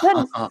 You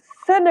know,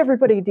 send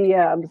everybody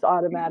DMs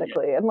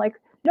automatically. And like,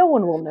 no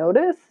one will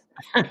notice.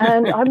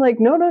 And I'm like,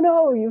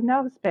 no, you've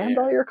now spammed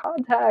all your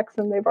contacts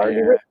and they've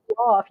already written you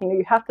off. You know,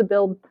 you have to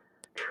build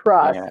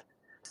trust. Yeah.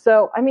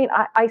 So, I mean,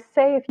 I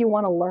say if you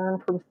want to learn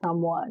from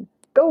someone,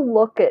 go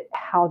look at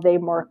how they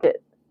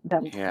market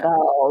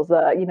themselves,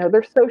 you know,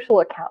 their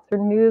social accounts, their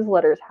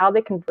newsletters, how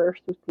they converse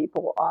with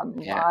people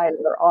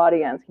online, their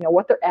audience, you know,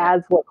 what their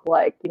ads look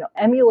like, you know,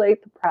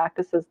 emulate the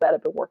practices that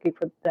have been working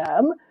for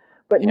them,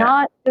 but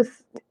not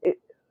just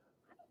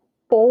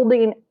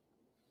folding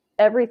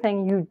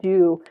everything you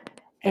do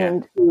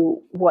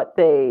into what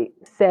they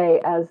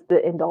say as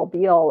the end-all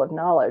be-all of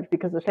knowledge.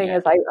 Because the thing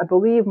is, I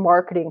believe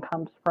marketing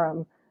comes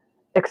from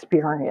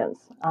experience.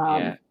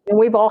 And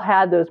we've all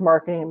had those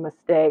marketing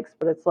mistakes,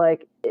 but it's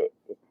like,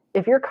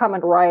 if you're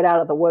coming right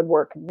out of the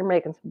woodwork and you're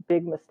making some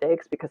big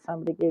mistakes because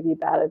somebody gave you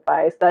bad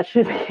advice, that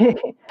should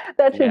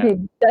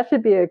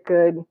be a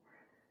good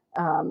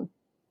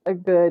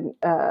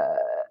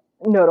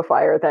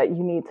notifier that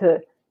you need to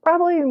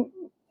probably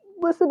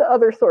listen to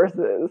other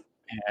sources.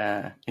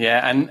 Yeah,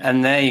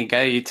 and there you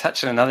go. You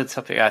touched on another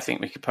topic I think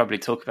we could probably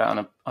talk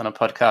about on a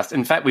podcast.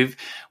 In fact, we've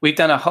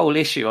done a whole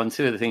issue on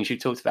two of the things you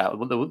talked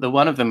about. The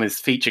one of them was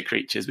feature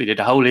creatures. We did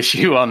a whole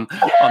issue on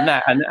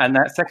that, and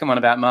that second one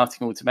about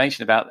marketing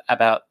automation,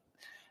 about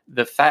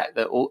the fact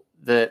that all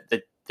the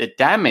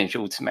damage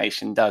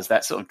automation does,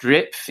 that sort of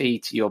drip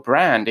feed to your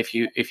brand if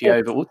you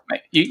over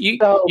automate. You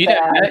don't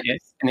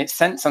notice, and it's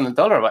cents on the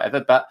dollar or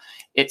whatever, but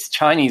it's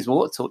Chinese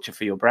water torture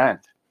for your brand.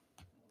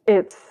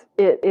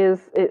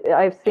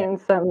 I've seen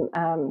some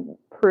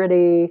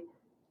pretty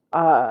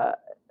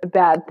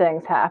bad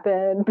things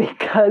happen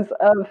because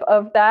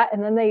of that,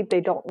 and then they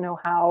don't know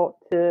how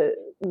to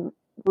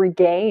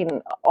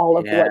regain all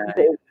of what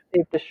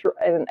they've destroyed.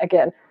 And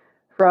again,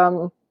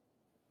 from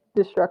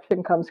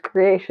destruction comes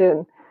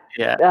creation.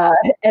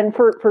 And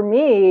for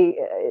me,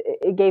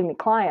 it gave me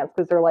clients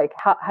because they're like,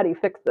 how do you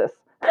fix this?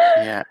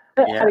 How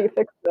do you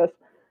fix this?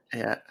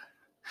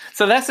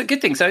 So that's a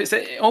good thing. So it's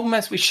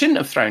almost, we shouldn't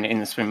have thrown it in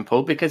the swimming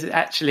pool because it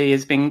actually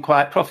has been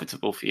quite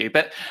profitable for you.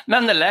 But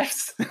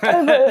nonetheless,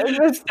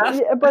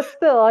 but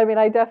still, I mean,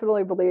 I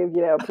definitely believe,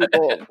 you know,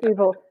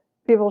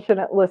 people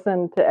shouldn't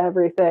listen to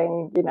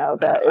everything, you know,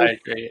 that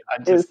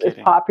is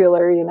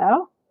popular, you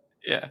know.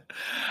 Yeah,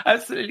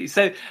 absolutely.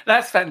 So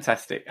that's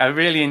fantastic. I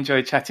really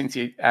enjoyed chatting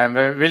to you.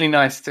 Really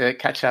nice to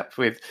catch up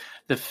with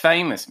the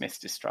famous Miss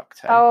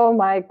Destructo. Oh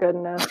my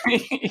goodness,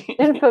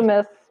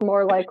 infamous,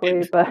 more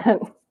likely, but.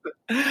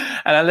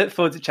 And I look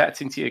forward to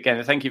chatting to you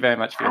again. Thank you very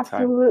much for your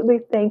time. Absolutely.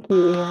 Thank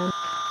you, Ian.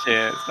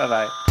 Cheers.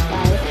 Bye-bye.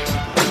 Bye.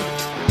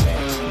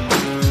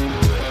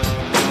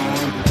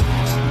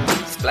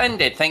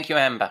 Splendid. Thank you,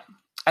 Amber.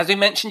 As we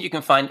mentioned, you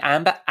can find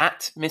Amber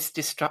at Miss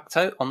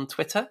Destructo on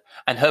Twitter,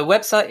 and her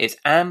website is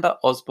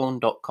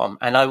amberosborne.com.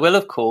 And I will,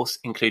 of course,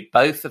 include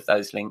both of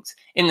those links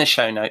in the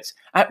show notes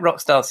at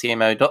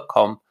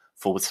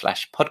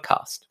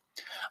rockstarcmo.com/podcast.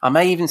 I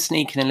may even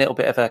sneak in a little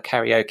bit of a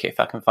karaoke if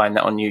I can find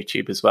that on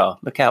YouTube as well.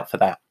 Look out for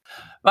that.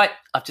 Right,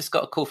 I've just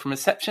got a call from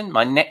reception.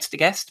 My next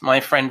guest, my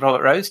friend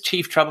Robert Rose,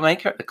 Chief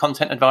Troublemaker at the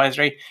Content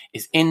Advisory,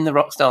 is in the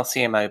Rockstar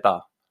CMO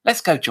bar.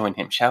 Let's go join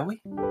him, shall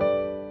we?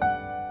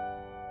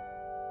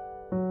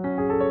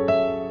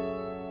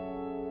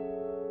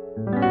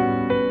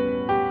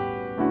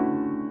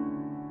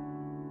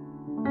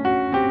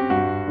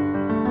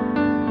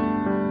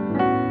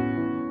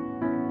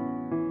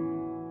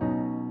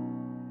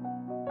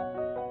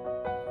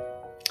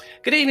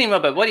 Good evening,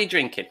 Robert. What are you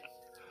drinking?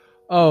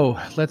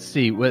 Oh, let's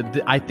see. Well,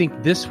 I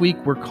think this week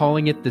we're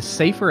calling it the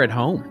Safer at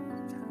Home.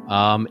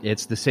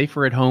 It's the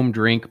Safer at Home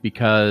drink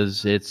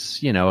because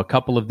it's, you know, a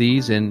couple of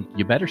these and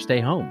you better stay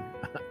home.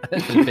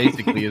 That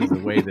basically is the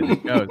way that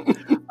it goes.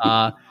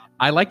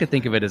 I like to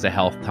think of it as a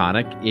health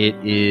tonic. It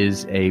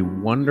is a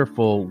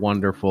wonderful,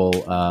 wonderful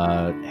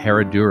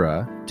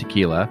Herradura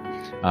tequila,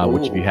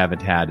 which if you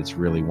haven't had, it's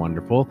really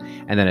wonderful.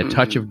 And then a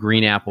touch of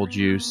green apple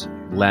juice,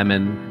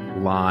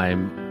 lemon,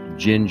 lime,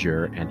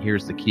 ginger, and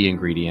here's the key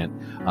ingredient,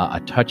 a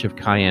touch of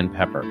cayenne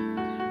pepper.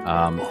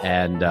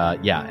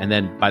 And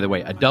then, by the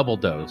way, a double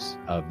dose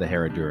of the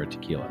Herradura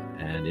tequila.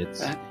 And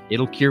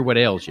it'll cure what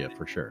ails you,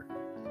 for sure.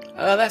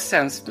 Oh, that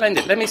sounds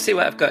splendid. Let me see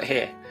what I've got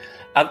here.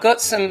 I've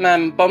got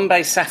some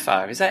Bombay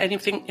Sapphire. Is that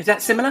anything? Is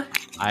that similar?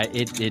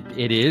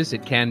 It is.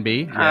 It can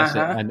be. Yes.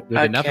 And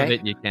with enough of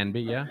it, you can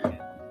be, yeah.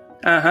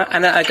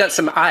 And I got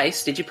some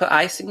ice. Did you put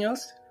ice in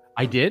yours?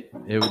 I did.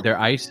 Their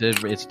ice,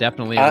 it's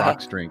definitely a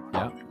rocks drink,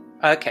 yeah.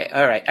 Okay,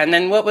 all right. And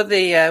then what were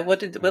the what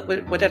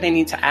did I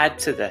need to add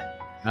to the?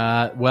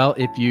 Well,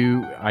 if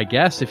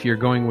you're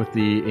going with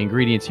the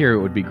ingredients here,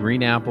 it would be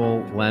green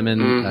apple,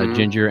 lemon,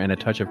 ginger, and a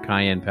touch of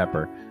cayenne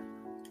pepper.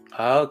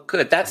 Oh,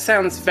 good. That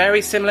sounds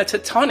very similar to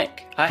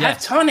tonic. I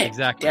have tonic.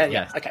 Exactly. Yeah.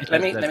 Yes. Okay.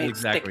 Let me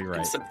exactly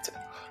stick.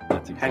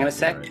 right. Hang on a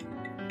sec. Right.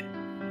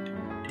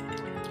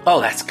 Oh,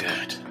 that's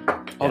good.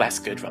 Oh, Yeah. that's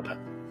good, Robert.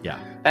 Yeah.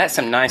 That's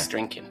some nice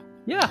drinking.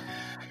 Yeah.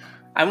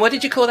 And what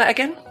did you call that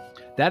again?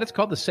 That is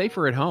called the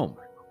Safer at Home.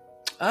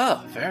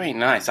 Oh, very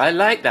nice. I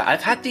like that.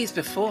 I've had these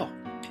before.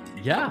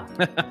 Yeah.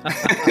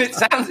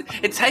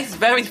 It tastes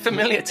very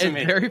familiar to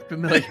me. Very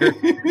familiar.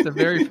 It's a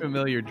very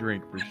familiar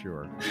drink for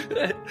sure.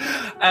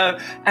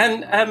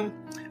 And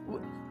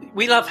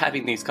we love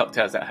having these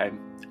cocktails at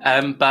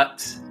home,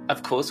 but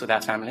of course with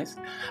our families.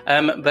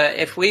 But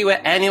if we were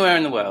anywhere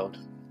in the world,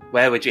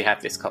 where would you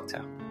have this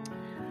cocktail?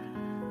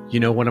 You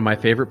know, one of my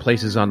favorite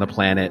places on the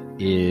planet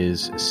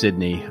is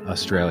Sydney,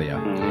 Australia.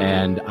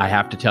 And I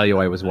have to tell you,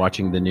 I was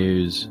watching the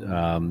news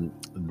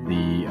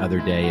the other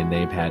day, and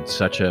they've had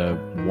such a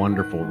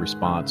wonderful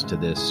response to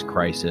this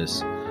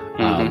crisis.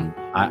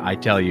 I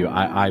tell you,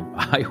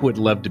 I would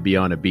love to be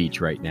on a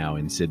beach right now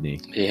in Sydney.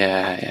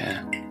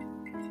 Yeah.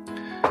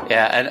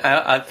 And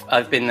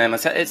I've been there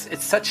myself.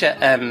 It's such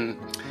a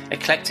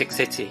eclectic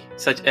city,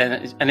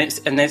 and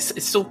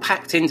it's all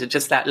packed into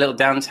just that little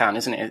downtown,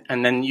 isn't it?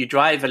 And then you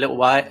drive a little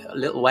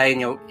way,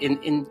 and you're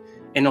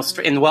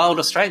in wild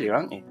Australia,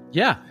 aren't you?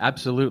 Yeah,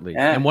 absolutely.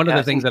 Yeah, and one of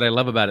the things that I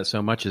love about it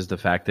so much is the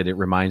fact that it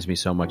reminds me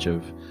so much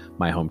of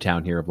my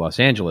hometown here of Los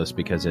Angeles,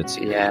 because it's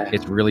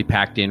really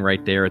packed in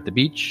right there at the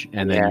beach,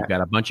 and then you've got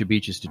a bunch of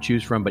beaches to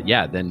choose from. But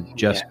then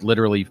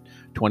literally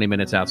 20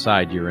 minutes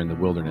outside, you're in the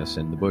wilderness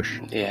and the bush.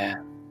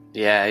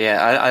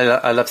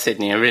 I love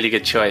Sydney. A really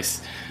good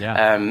choice.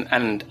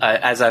 And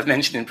as I've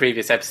mentioned in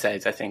previous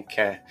episodes, I think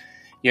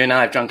you and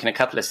I have drunk in a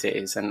couple of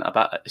cities, and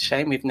about a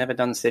shame we've never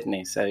done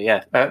Sydney. So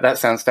that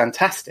sounds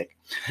fantastic.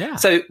 Yeah.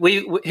 So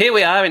here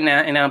we are in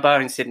our bar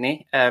in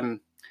Sydney.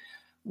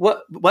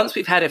 Once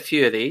we've had a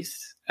few of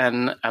these,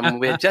 and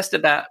we're just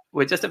about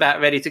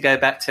ready to go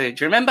back to.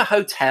 Do you remember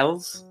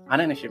hotels? I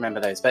don't know if you remember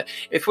those, but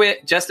if we're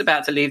just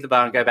about to leave the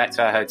bar and go back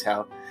to our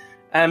hotel,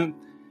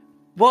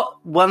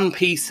 what one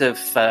piece of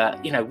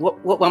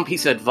what one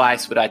piece of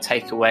advice would I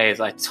take away as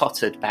I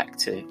tottered back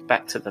to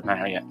the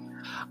Marriott?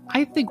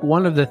 I think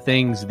one of the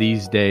things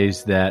these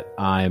days that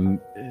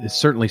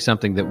certainly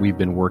something that we've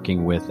been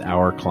working with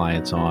our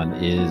clients on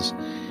is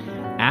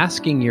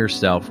asking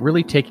yourself,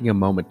 really taking a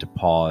moment to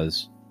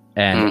pause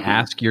and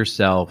ask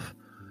yourself,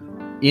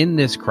 in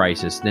this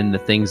crisis, then the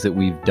things that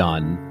we've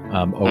done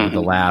over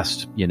the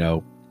last,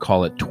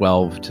 call it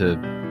 12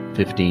 to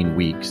 15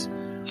 weeks,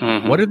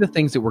 what are the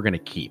things that we're going to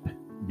keep?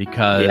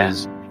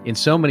 Because in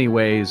so many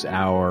ways,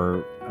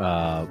 our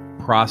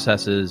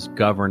processes,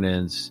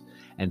 governance,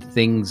 and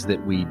things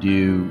that we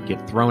do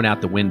get thrown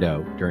out the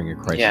window during a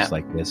crisis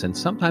like this. And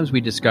sometimes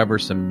we discover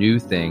some new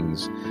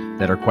things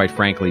that are, quite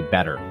frankly,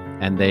 better,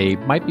 and they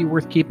might be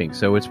worth keeping.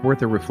 So it's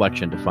worth a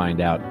reflection to find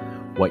out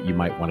what you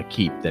might want to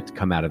keep that's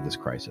come out of this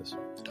crisis.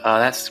 Oh,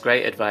 that's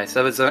great advice.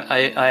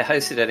 I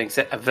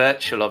hosted a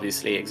virtual,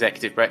 obviously,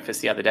 executive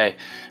breakfast the other day,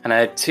 and I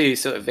had two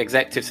sort of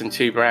executives and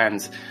two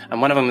brands,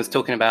 and one of them was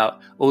talking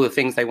about all the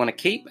things they want to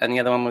keep, and the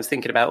other one was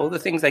thinking about all the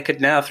things they could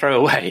now throw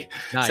away.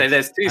 Nice. So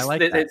there's two. I like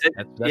that.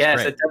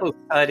 That's it's a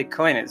double-sided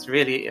coin. It's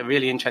really a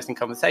really interesting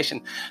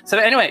conversation. So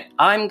anyway,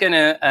 I'm going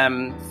to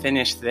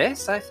finish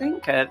this. I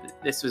think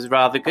this was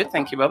rather good.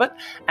 Thank you, Robert,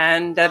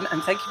 and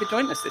thank you for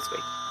joining us this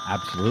week.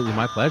 Absolutely,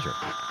 my pleasure.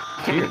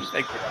 Cheers.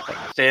 Thank you, Robert.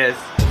 Cheers.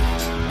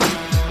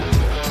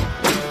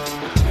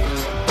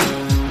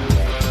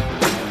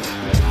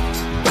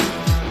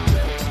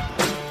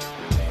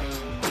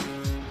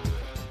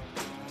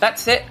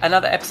 That's it.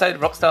 Another episode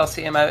of Rockstar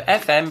CMO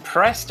FM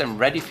pressed and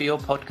ready for your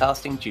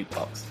podcasting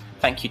jukebox.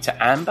 Thank you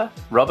to Amber,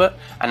 Robert,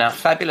 and our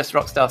fabulous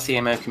Rockstar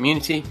CMO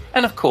community,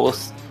 and of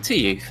course, to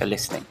you for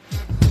listening.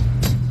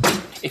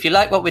 If you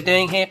like what we're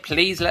doing here,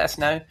 please let us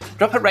know.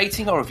 Drop a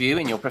rating or review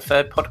in your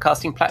preferred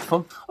podcasting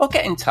platform, or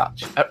get in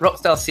touch at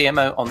Rockstar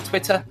CMO on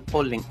Twitter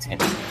or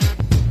LinkedIn.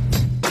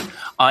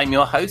 I'm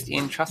your host,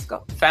 Ian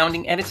Truscott,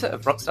 founding editor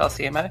of Rockstar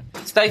CMO.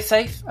 Stay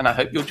safe, and I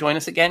hope you'll join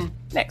us again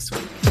next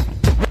week.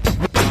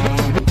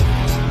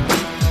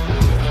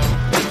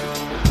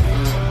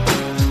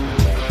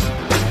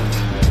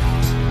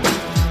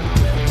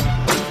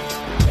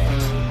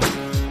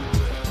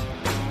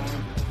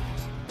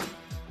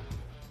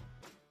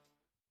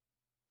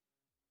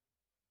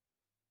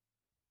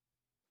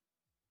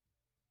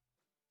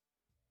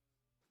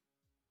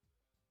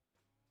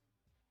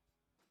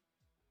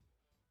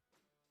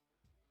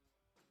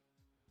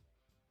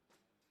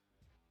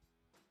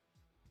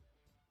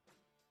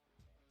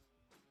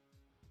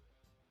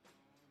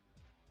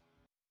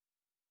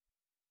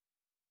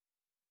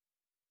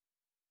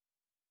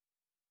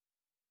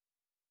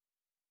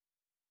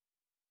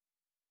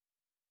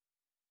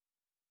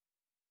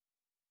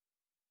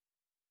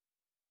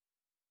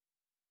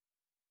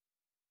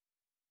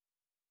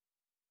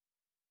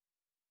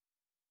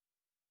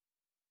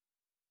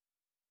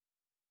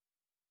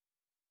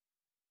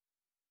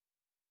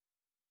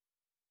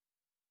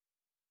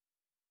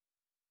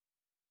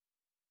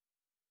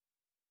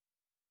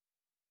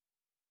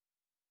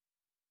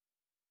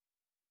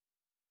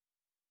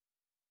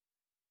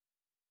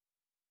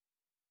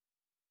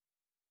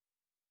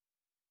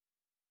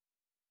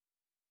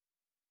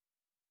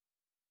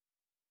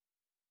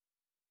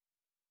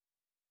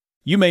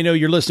 You may know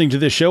you're listening to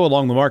this show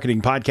along the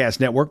Marketing Podcast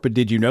Network, but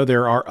did you know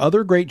there are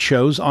other great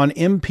shows on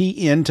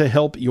MPN to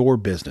help your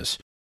business?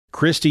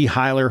 Christy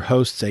Heiler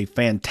hosts a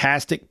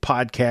fantastic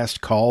podcast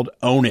called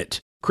Own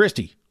It.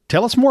 Christy,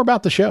 tell us more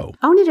about the show.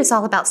 Own It is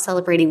all about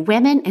celebrating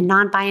women and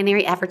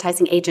non-binary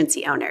advertising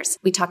agency owners.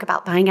 We talk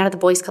about buying out of the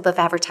boys' club of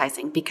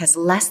advertising because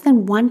less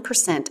than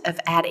 1% of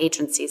ad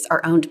agencies are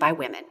owned by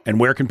women.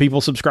 And where can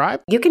people subscribe?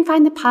 You can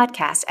find the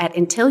podcast at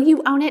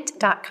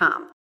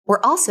untilyouownit.com. We're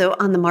also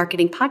on the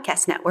Marketing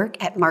Podcast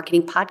Network at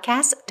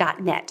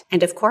marketingpodcast.net.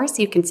 And of course,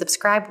 you can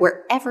subscribe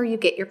wherever you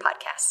get your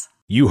podcasts.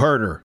 You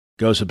heard her.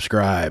 Go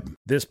subscribe.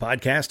 This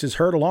podcast is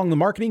heard along the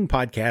Marketing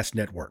Podcast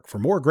Network. For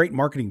more great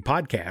marketing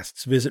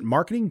podcasts, visit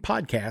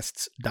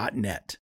marketingpodcasts.net.